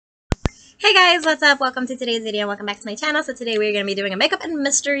Hey guys, what's up? Welcome to today's video. Welcome back to my channel. So today we're going to be doing a makeup and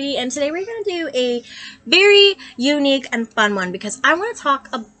mystery, and today we're going to do a very unique and fun one because I want to talk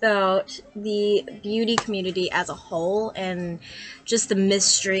about the beauty community as a whole and just the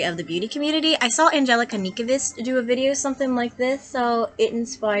mystery of the beauty community. I saw Angelica Nikovist do a video something like this, so it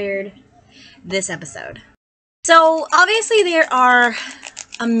inspired this episode. So obviously there are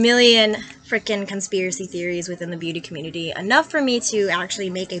a million freaking conspiracy theories within the beauty community, enough for me to actually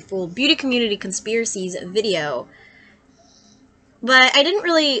make a full beauty community conspiracies video. But I didn't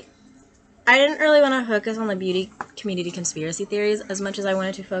really want to focus on the beauty community conspiracy theories as much as I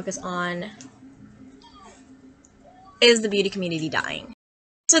wanted to focus on, is the beauty community dying?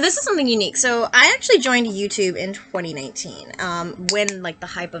 So this is something unique. So I actually joined YouTube in 2019, when like the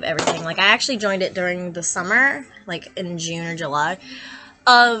hype of everything, like I actually joined it during the summer, like in June or July,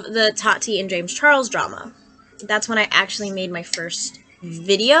 of the Tati and James Charles drama. That's when I actually made my first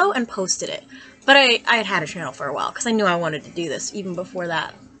video and posted it. But I had a channel for a while because I knew I wanted to do this even before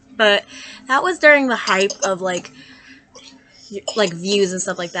that. But that was during the hype of like views and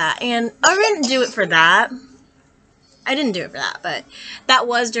stuff like that. And I didn't do it for that. But that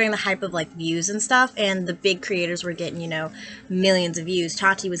was during the hype of like views and stuff, and the big creators were getting, you know, millions of views.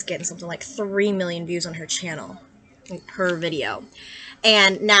 Tati was getting something like 3 million views on her channel per video.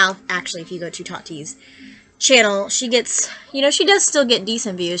 And now, actually, if you go to Tati's channel, she gets, you know, she does still get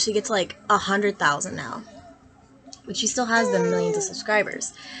decent views. She gets like 100,000 now. But she still has the millions of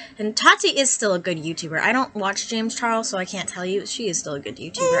subscribers. And Tati is still a good YouTuber. I don't watch James Charles, so I can't tell you. She is still a good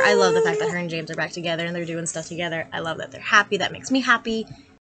YouTuber. I love the fact that her and James are back together and they're doing stuff together. I love that they're happy. That makes me happy.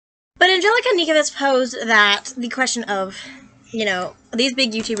 But Angelica Nikovist posed that the question of, you know, these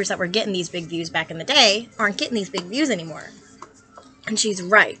big YouTubers that were getting these big views back in the day aren't getting these big views anymore. And she's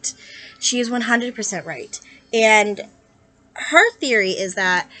right. She is 100% right. And her theory is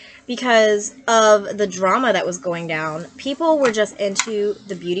that because of the drama that was going down, people were just into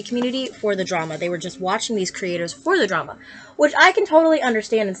the beauty community for the drama. They were just watching these creators for the drama, which I can totally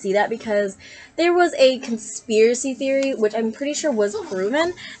understand and see that, because there was a conspiracy theory, which I'm pretty sure was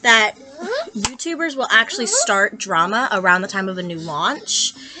proven, that YouTubers will actually start drama around the time of a new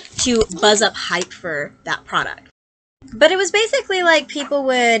launch to buzz up hype for that product. But it was basically like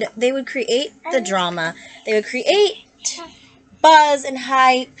they would create the drama, they would create buzz and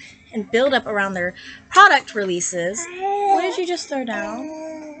hype and build up around their product releases. What did you just throw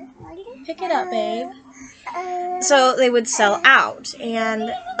down? Pick it up, babe. So they would sell out,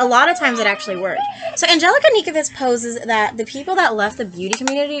 and a lot of times it actually worked. So Angelica Nikovist poses that the people that left the beauty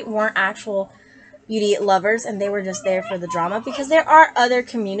community weren't actual beauty lovers, and they were just there for the drama, because there are other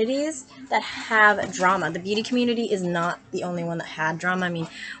communities that have drama. The beauty community is not the only one that had drama. I mean,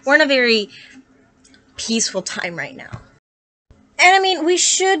 we're in a very peaceful time right now. And I mean, we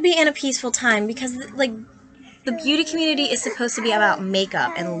should be in a peaceful time because, like, the beauty community is supposed to be about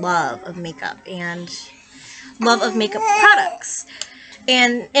makeup and love of makeup and love of makeup products.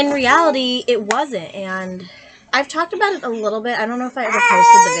 And in reality, it wasn't. And I've talked about it a little bit. I don't know if I ever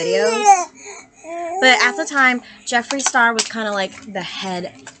posted the videos. But at the time, Jeffree Star was kind of like the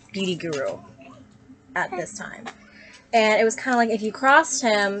head beauty guru at this time. And it was kind of like, if you crossed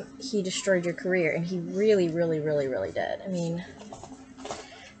him, he destroyed your career. And he really, really, really, really did. I mean,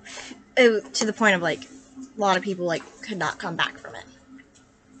 to the point of, like, a lot of people, like, could not come back from it.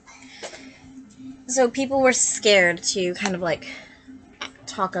 So people were scared to kind of, like,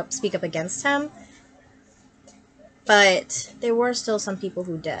 speak up against him. But there were still some people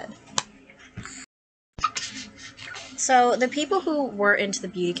who did. So the people who were into the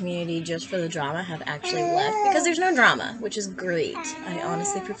beauty community just for the drama have actually left, because there's no drama, which is great. I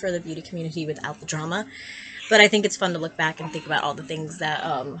honestly prefer the beauty community without the drama, but I think it's fun to look back and think about all the things that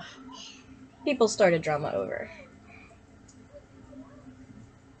people started drama over.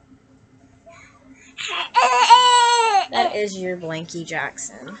 That is your Blanky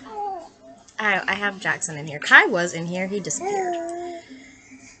Jackson. I have Jackson in here. Kai was in here. He disappeared.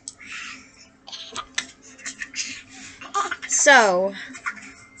 So,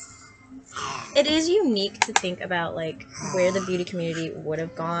 it is unique to think about, like, where the beauty community would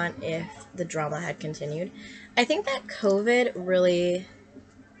have gone if the drama had continued. I think that COVID really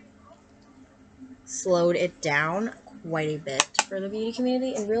slowed it down quite a bit for the beauty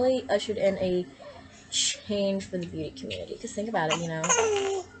community and really ushered in a change for the beauty community. Because think about it, you know.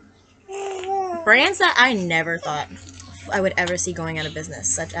 Brands that I never thought I would ever see going out of business,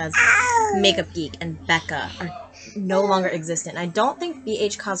 such as Makeup Geek and Becca, are no longer existent. I don't think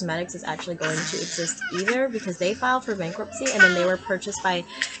BH Cosmetics is actually going to exist either, because they filed for bankruptcy and then they were purchased by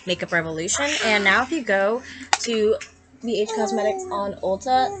Makeup Revolution. And now if you go to BH Cosmetics on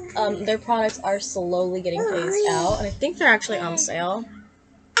Ulta. Their products are slowly getting phased out, and I think they're actually on sale.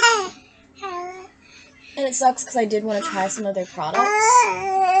 And it sucks because I did want to try some of their products.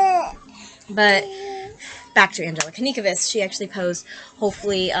 But back to Angelica Nikovis. She actually posed,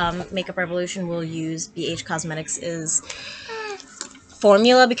 hopefully Makeup Revolution will use BH Cosmetics'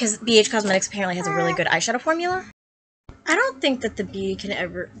 formula, because BH Cosmetics apparently has a really good eyeshadow formula. I don't think that the beauty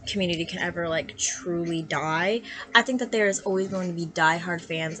community can ever like truly die. I think that there's always going to be diehard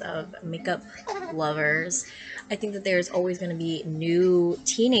fans of makeup lovers. I think that there's always going to be new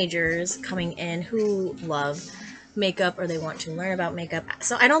teenagers coming in who love makeup or they want to learn about makeup.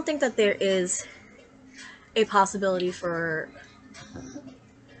 So I don't think that there is a possibility for,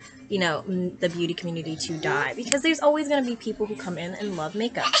 you know, the beauty community to die, because there's always going to be people who come in and love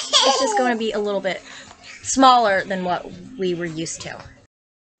makeup. It's just going to be a little bit smaller than what we were used to.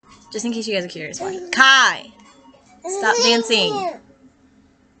 Just in case you guys are curious why. Kai! Stop dancing!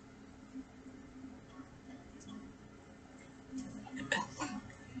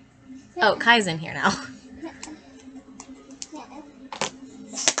 Oh, Kai's in here now.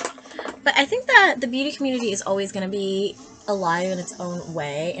 But I think that the beauty community is always going to be alive in its own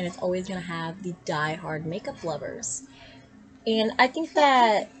way, and it's always going to have the die-hard makeup lovers. And I think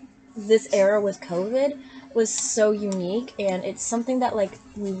that this era with COVID was so unique, and it's something that like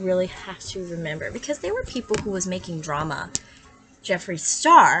we really have to remember, because there were people who was making drama, Jeffree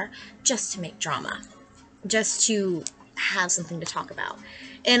Star, just to make drama, just to have something to talk about.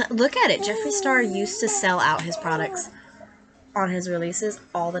 And look at it, Jeffree Star used to sell out his products on his releases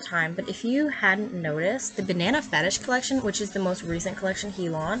all the time, but if you hadn't noticed, the Banana Fetish collection, which is the most recent collection he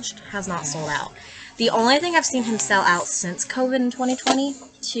launched, has not sold out. The only thing I've seen him sell out since COVID in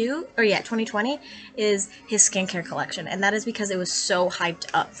 2020 is his skincare collection, and that is because it was so hyped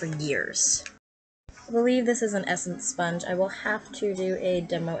up for years. I believe this is an Essence sponge. I will have to do a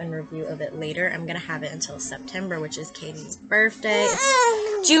demo and review of it later. I'm going to have it until September, which is Katie's birthday.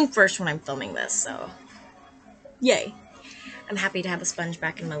 It's June 1st when I'm filming this, so yay. I'm happy to have a sponge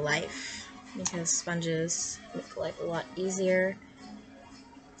back in my life, because sponges make life a lot easier.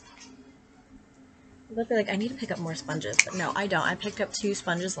 I feel like I need to pick up more sponges, but no, I don't. I picked up 2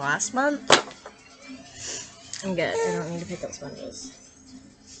 sponges last month. I'm good. I don't need to pick up sponges.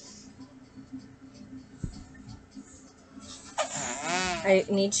 I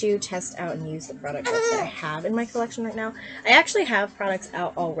need to test out and use the products that I have in my collection right now. I actually have products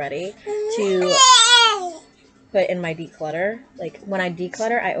out already to put in my declutter. Like, when I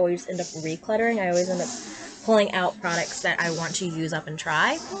declutter, I always end up recluttering. I always end up pulling out products that I want to use up and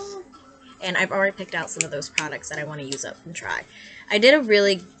try. And I've already picked out some of those products that I want to use up and try. I did a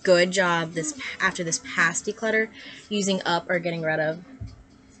really good job after this past declutter, using up or getting rid of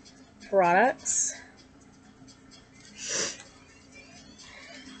products.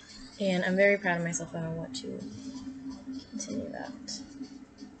 And I'm very proud of myself, and I want to continue that.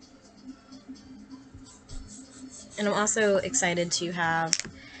 And I'm also excited to have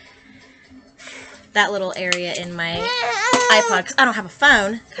that little area in my iPod, because I don't have a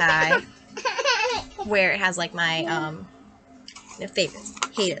phone, Kai, where it has like my favorites,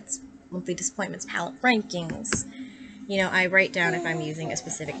 hated, monthly disappointments, palette rankings. You know, I write down if I'm using a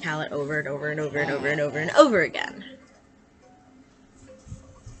specific palette over and over and over and over and over and over again.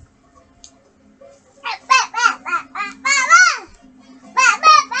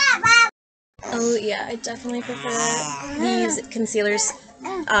 Oh yeah, I definitely prefer these concealers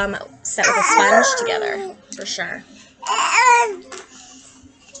set with a sponge together, for sure.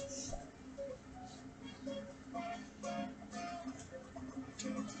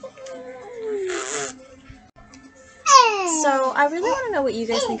 So I really want to know what you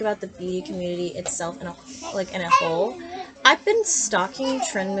guys think about the beauty community itself in a whole. I've been stalking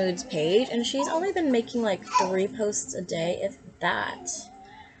Trend Mood's page, and she's only been making like 3 posts a day, if that.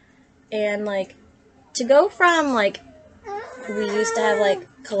 And like, to go from like, we used to have like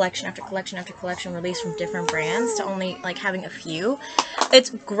collection after collection after collection released from different brands to only like having a few, it's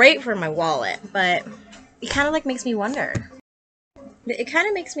great for my wallet, but it kind of like makes me wonder. It kind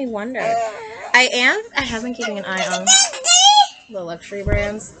of makes me wonder. I have been keeping an eye on the luxury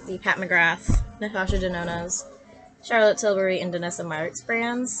brands, the Pat McGrath, Natasha Denona's, Charlotte Tilbury, and Danessa Myricks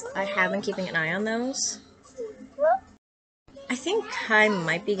brands. I have been keeping an eye on those. I think Kai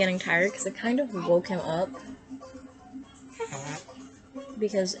might be getting tired because it kind of woke him up.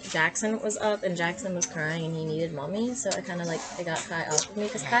 Because Jackson was up and Jackson was crying and he needed mommy, so I kind of like, I got Kai off of me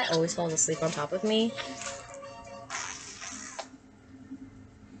because Kai always falls asleep on top of me.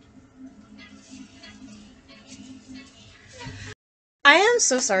 I am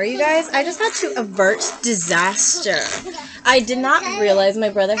so sorry, you guys. I just had to avert disaster. I did not realize my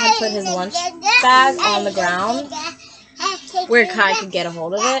brother had put his lunch bag on the ground where Kai could get a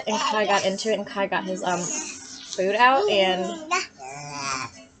hold of it, and Kai got into it, and Kai got his food out, and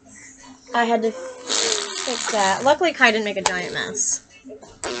I had to fix that. Luckily, Kai didn't make a giant mess,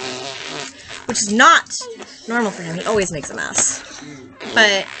 which is not normal for him. He always makes a mess.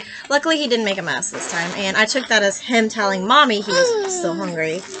 But luckily, he didn't make a mess this time, and I took that as him telling Mommy he was still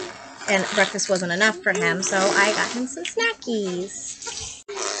hungry, and breakfast wasn't enough for him, so I got him some snackies.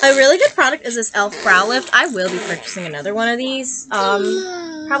 A really good product is this e.l.f. Brow Lift. I will be purchasing another one of these.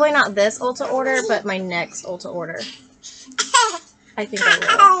 Probably not this Ulta order, but my next Ulta order. I think I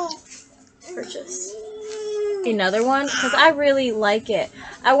will purchase another one because I really like it.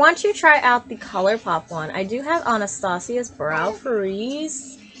 I want you to try out the ColourPop one. I do have Anastasia's Brow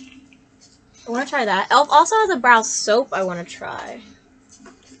Freeze. I want to try that. e.l.f. also has a brow soap I want to try.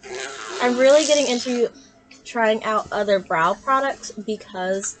 I'm really getting into trying out other brow products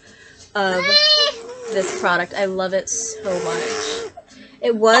because of this product. I love it so much.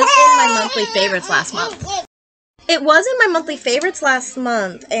 It was in my monthly favorites last month. It was in my monthly favorites last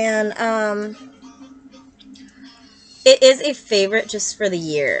month, and it is a favorite just for the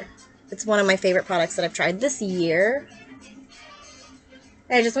year. It's one of my favorite products that I've tried this year.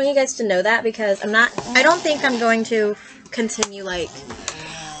 I just want you guys to know that because I don't think I'm going to continue, I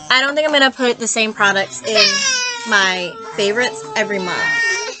don't think I'm going to put the same products in my favorites every month.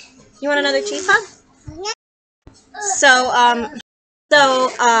 You want another cheese hug? So, I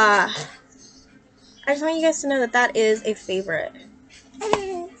just want you guys to know that that is a favorite.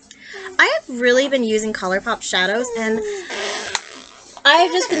 I have really been using ColourPop shadows, and I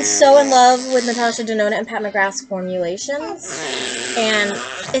have just been so in love with Natasha Denona and Pat McGrath's formulations, and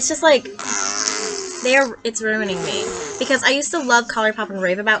it's just it's ruining me. Because I used to love ColourPop and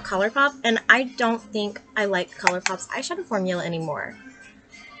rave about ColourPop, and I don't think I like ColourPop's eyeshadow formula anymore.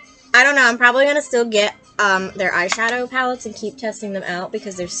 I don't know, I'm probably going to still get their eyeshadow palettes and keep testing them out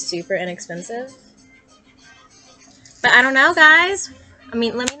because they're super inexpensive. But I don't know, guys. I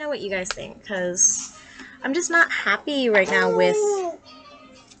mean, let me know what you guys think, because I'm just not happy right now with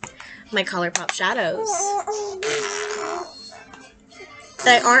my ColourPop shadows.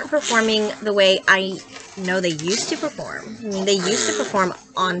 They aren't performing the way I know they used to perform. I mean, they used to perform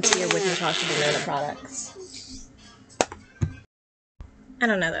on tier with Natasha Denona products. I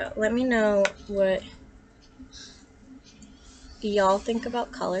don't know, though. Let me know what y'all think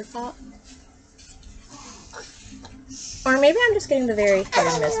about ColourPop. Or maybe I'm just getting the very hit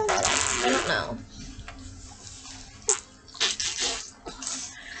and miss products. I don't know.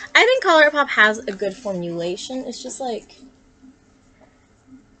 I think ColourPop has a good formulation. It's just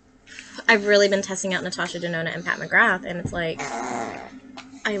I've really been testing out Natasha Denona and Pat McGrath, and it's I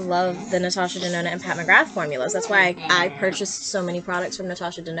love the Natasha Denona and Pat McGrath formulas. That's why I purchased so many products from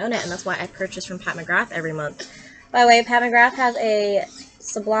Natasha Denona, and that's why I purchase from Pat McGrath every month. By the way, Pat McGrath has a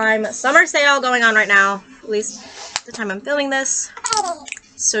Sublime summer sale going on right now, at least at the time I'm filming this.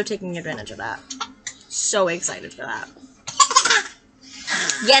 So taking advantage of that. So excited for that.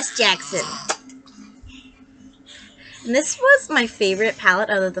 Yes, Jackson! And this was my favorite palette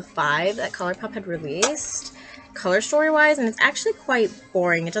out of the 5 that ColourPop had released, color story-wise, and it's actually quite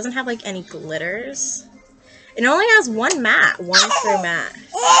boring. It doesn't have, any glitters. It only has one matte, one through matte,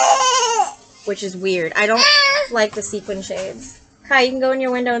 which is weird. I don't like the sequin shades. Kai, you can go in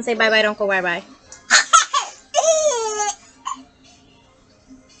your window and say bye-bye, don't go bye-bye.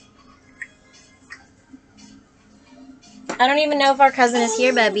 I don't even know if our cousin is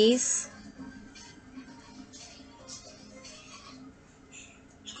here, babies.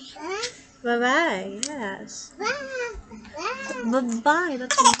 Bye-bye, yes. Bye-bye,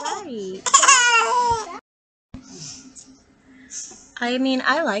 that's right. I mean,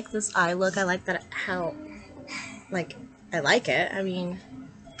 I like this eye look. I like that how, I like it. I mean,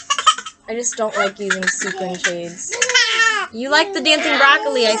 I just don't like using sequin shades. You like the dancing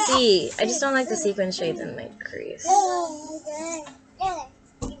broccoli, I see. I just don't like the sequin shades in my crease.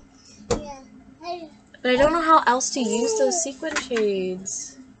 But I don't know how else to use those sequin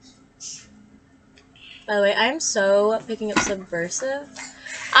shades. By the way, I'm so picking up Subversive.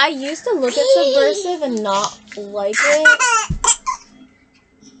 I used to look at Subversive and not like it.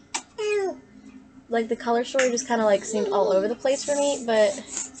 The color story just kind of seemed all over the place for me, but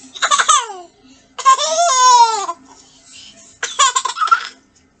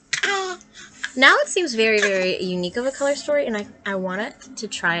Now it seems very, very unique of a color story, and I want it to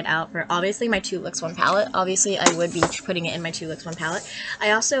try it out for, obviously, my 2 Looks 1 palette. Obviously, I would be putting it in my 2 Looks 1 palette. I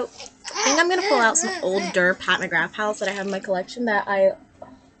also think I'm going to pull out some older Pat McGrath palettes that I have in my collection that I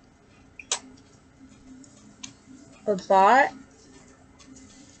bought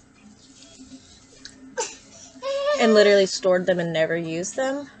and literally stored them and never used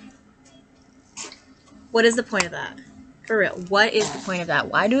them. What is the point of that? For real, what is the point of that?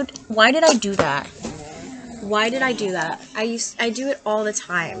 Why did I do that? Why did I do that? I do it all the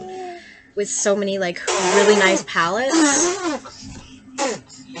time with so many like really nice palettes,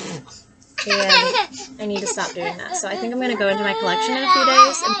 and I need to stop doing that. So I think I'm gonna go into my collection in a few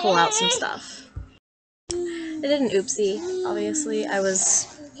days and pull out some stuff. I did an oopsie. Obviously, I was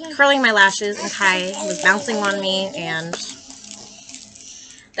curling my lashes and Kai was bouncing on me, and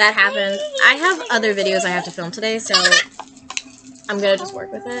that happened. I have other videos I have to film today, so I'm gonna just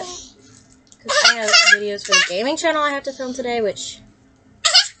work with it. Because I have videos for the gaming channel I have to film today, which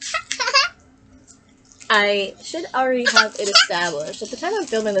I should already have it established. At the time I'm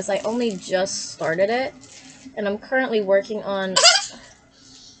filming this, I only just started it, and I'm currently working on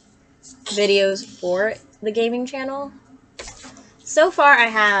videos for the gaming channel. So far I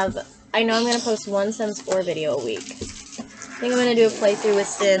know I'm going to post one Sims 4 video a week. I think I'm going to do a playthrough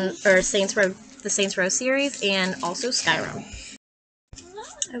with the Saints Row series, and also Skyrim.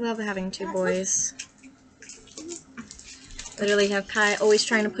 I love having 2 boys. Literally have Kai always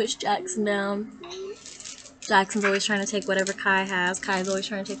trying to push Jackson down. Jackson's always trying to take whatever Kai has. Kai's always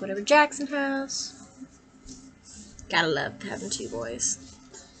trying to take whatever Jackson has. Gotta love having 2 boys.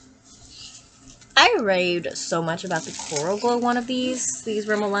 I raved so much about the Coral Glow one of these. These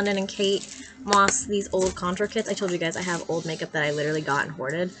Rimmel London and Kate Moss, these old contour kits. I told you guys I have old makeup that I literally got and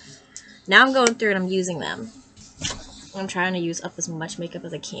hoarded. Now I'm going through and I'm using them. I'm trying to use up as much makeup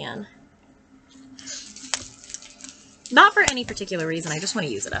as I can. Not for any particular reason, I just want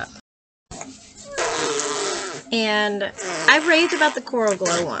to use it up. And I've raved about the Coral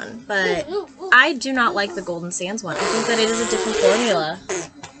Glow one, but I do not like the Golden Sands one. I think that it is a different formula.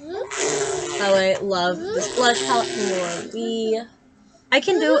 I love this blush palette from Laura Lee. I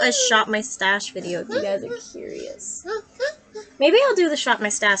can do a shop my stash video if you guys are curious. Maybe I'll do the shop my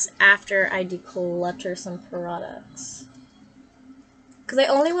stash after I declutter some products. Because I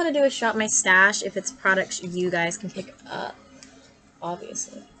only want to do a shop my stash if it's products you guys can pick up,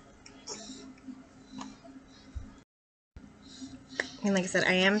 obviously. And like I said,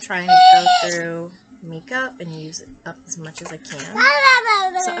 I am trying to go through makeup and use it up as much as I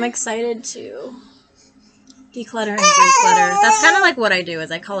can. So I'm excited to declutter and reclutter. That's kind of like what I do, is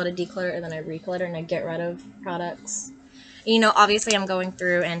I call it a declutter and then I reclutter and I get rid of products. You know, obviously I'm going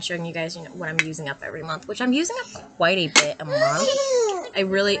through and showing you guys, you know, what I'm using up every month, which I'm using up quite a bit a month.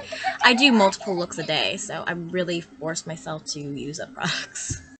 I do multiple looks a day, so I really force myself to use up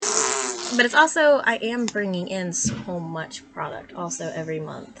products. But it's also, I am bringing in so much product also every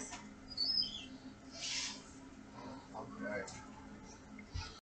month.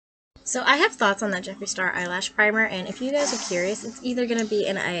 So I have thoughts on that Jeffree Star eyelash primer, and if you guys are curious, it's either going to be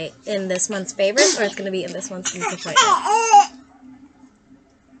in this month's favorites or it's going to be in this month's disappointment.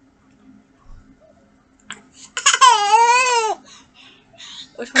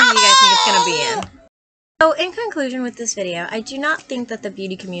 Which one do you guys think it's going to be in? So in conclusion with this video, I do not think that the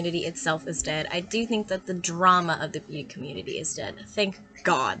beauty community itself is dead. I do think that the drama of the beauty community is dead. Thank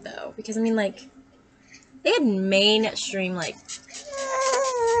God, though. Because, I mean, like, they had mainstream, like,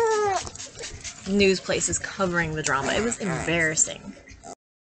 news places covering the drama. It was embarrassing.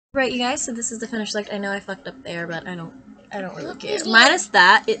 Right, you guys, so this is the finished look. I know I fucked up there, but I don't really care. Minus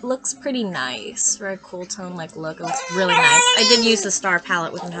that, it looks pretty nice. For a cool tone, like, look. It looks really nice. I did use the Star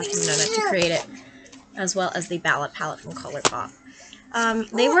palette with Natasha Denona to create it, as well as the Ballot palette from Colourpop.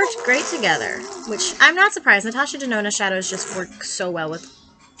 They worked great together, which I'm not surprised. Natasha Denona shadows just work so well with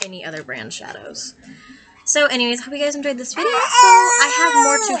any other brand shadows. So anyways, hope you guys enjoyed this video. So I have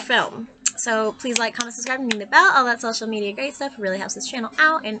more to film. So please like, comment, subscribe, and ring the bell. All that social media great stuff really helps this channel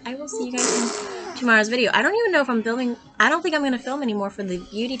out. And I will see you guys in tomorrow's video. I don't even know if I'm filming. I don't think I'm going to film anymore for the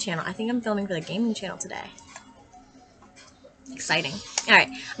beauty channel. I think I'm filming for the gaming channel today. Exciting. Alright,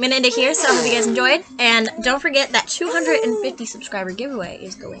 I'm going to end it here, so I hope you guys enjoyed. And don't forget that 250 subscriber giveaway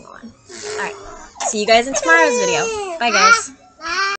is going on. Alright, see you guys in tomorrow's video. Bye, guys.